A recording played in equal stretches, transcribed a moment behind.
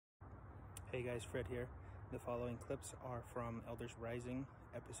Hey guys, Fred here. The following clips are from Elders Rising,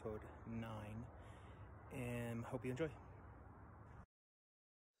 episode 9, and hope you enjoy.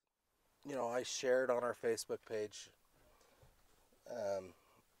 You know, I shared on our Facebook page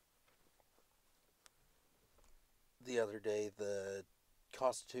the other day the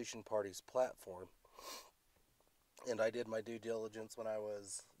Constitution Party's platform, and I did my due diligence when I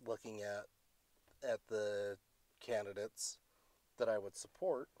was looking at the candidates that I would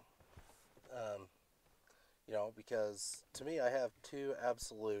support. Because to me, I have two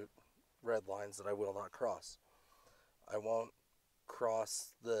absolute red lines that I will not cross. I won't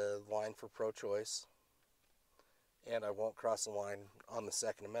cross the line for pro-choice, and I won't cross the line on the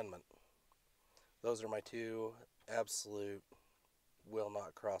Second Amendment. Those are my two absolute will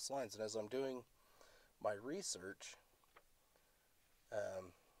not cross lines. And as I'm doing my research,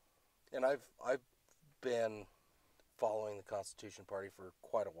 and I've been following the Constitution Party for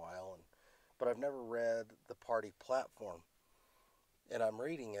quite a while, but I've never read the party platform. And I'm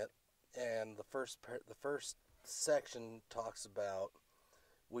reading it, and the first section talks about,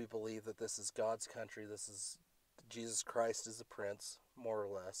 we believe that this is God's country. This is Jesus Christ is the prince, more or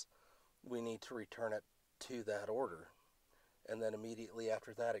less. We need to return it to that order. And then immediately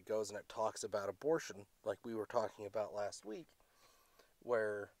after that, it goes and it talks about abortion, like we were talking about last week,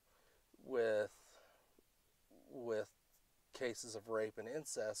 where with cases of rape and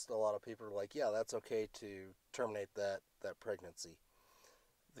incest, a lot of people are like, yeah, that's okay to terminate that pregnancy.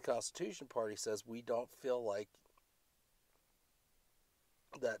 The Constitution Party says we don't feel like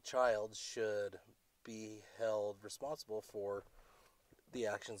that child should be held responsible for the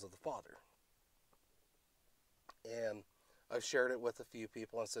actions of the father. And I've shared it with a few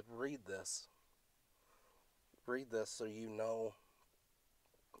people and said, read this so you know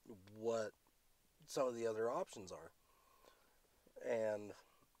what some of the other options are. And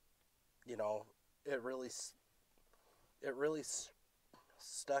you know, it really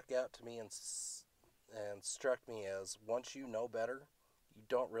stuck out to me and struck me as, once you know better, you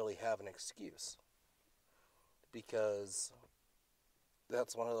don't really have an excuse, because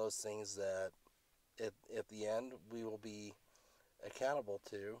that's one of those things that at the end we will be accountable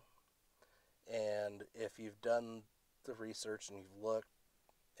to. And if you've done the research and you've looked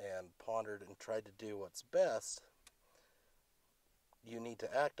and pondered and tried to do what's best, you need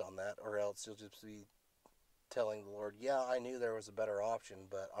to act on that, or else you'll just be telling the Lord, yeah, I knew there was a better option,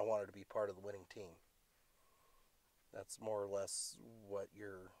 but I wanted to be part of the winning team. That's more or less what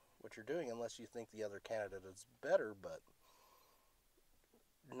you're doing, unless you think the other candidate is better. But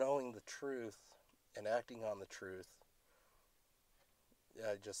knowing the truth and acting on the truth,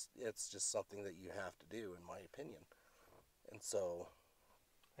 it's just something that you have to do, in my opinion. And so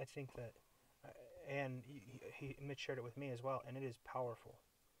I think that, and Mitch shared it with me as well, and it is powerful.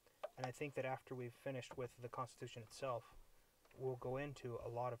 And I think that after we've finished with the Constitution itself, we'll go into a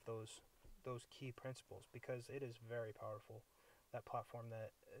lot of those key principles, because it is very powerful. That platform,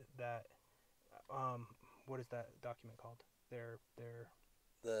 that what is that document called?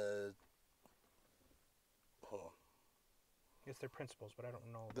 hold on. It's their principles, but I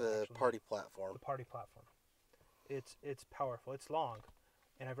don't know The party platform. The party platform. It's powerful. It's long,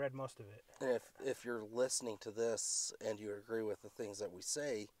 and I've read most of it. And if you're listening to this and you agree with the things that we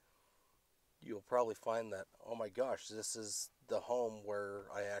say, you'll probably find that, oh my gosh, this is the home where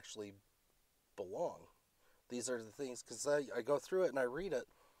I actually belong. These are the things, because I go through it and I read it,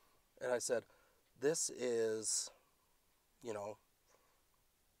 and I said, these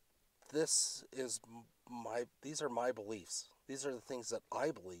are my beliefs. These are the things that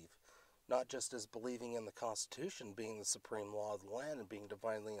I believe, not just as believing in the Constitution being the supreme law of the land and being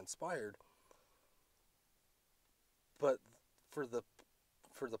divinely inspired, but for the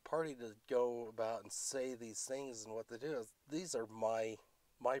party to go about and say these things and what they do, these are my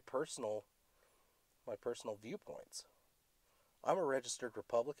personal viewpoints. I'm a registered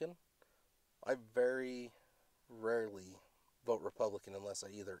Republican. I very rarely vote Republican unless I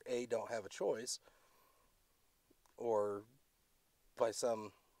either A, don't have a choice, or by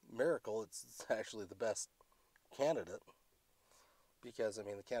some miracle it's actually the best candidate, because I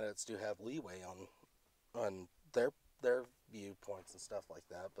mean the candidates do have leeway on their viewpoints and stuff like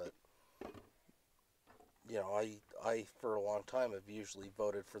that. But you know, I for a long time have usually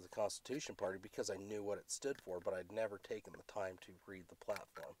voted for the Constitution Party because I knew what it stood for, but I'd never taken the time to read the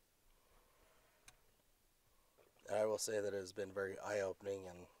platform. And I will say that it has been very eye-opening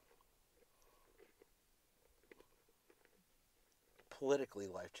and politically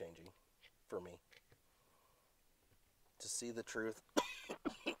life-changing for me to see the truth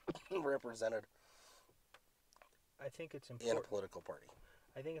represented I think it's important in a political party.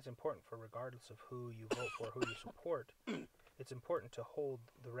 I think it's important for, regardless of who you vote for, who you support, it's important to hold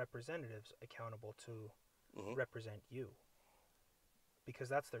the representatives accountable to represent you, because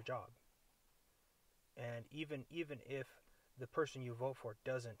that's their job. And even if the person you vote for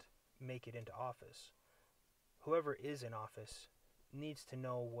doesn't make it into office, whoever is in office needs to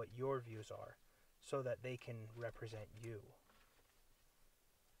know what your views are so that they can represent you.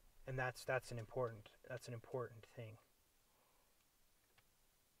 And that's an important thing.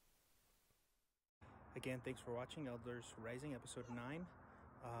 Again, thanks for watching Elders Rising episode 9.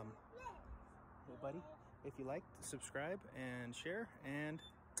 Hey buddy, if you liked, subscribe and share, and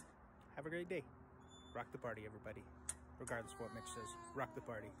have a great day. Rock the party, everybody. Regardless of what Mitch says, rock the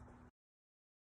party.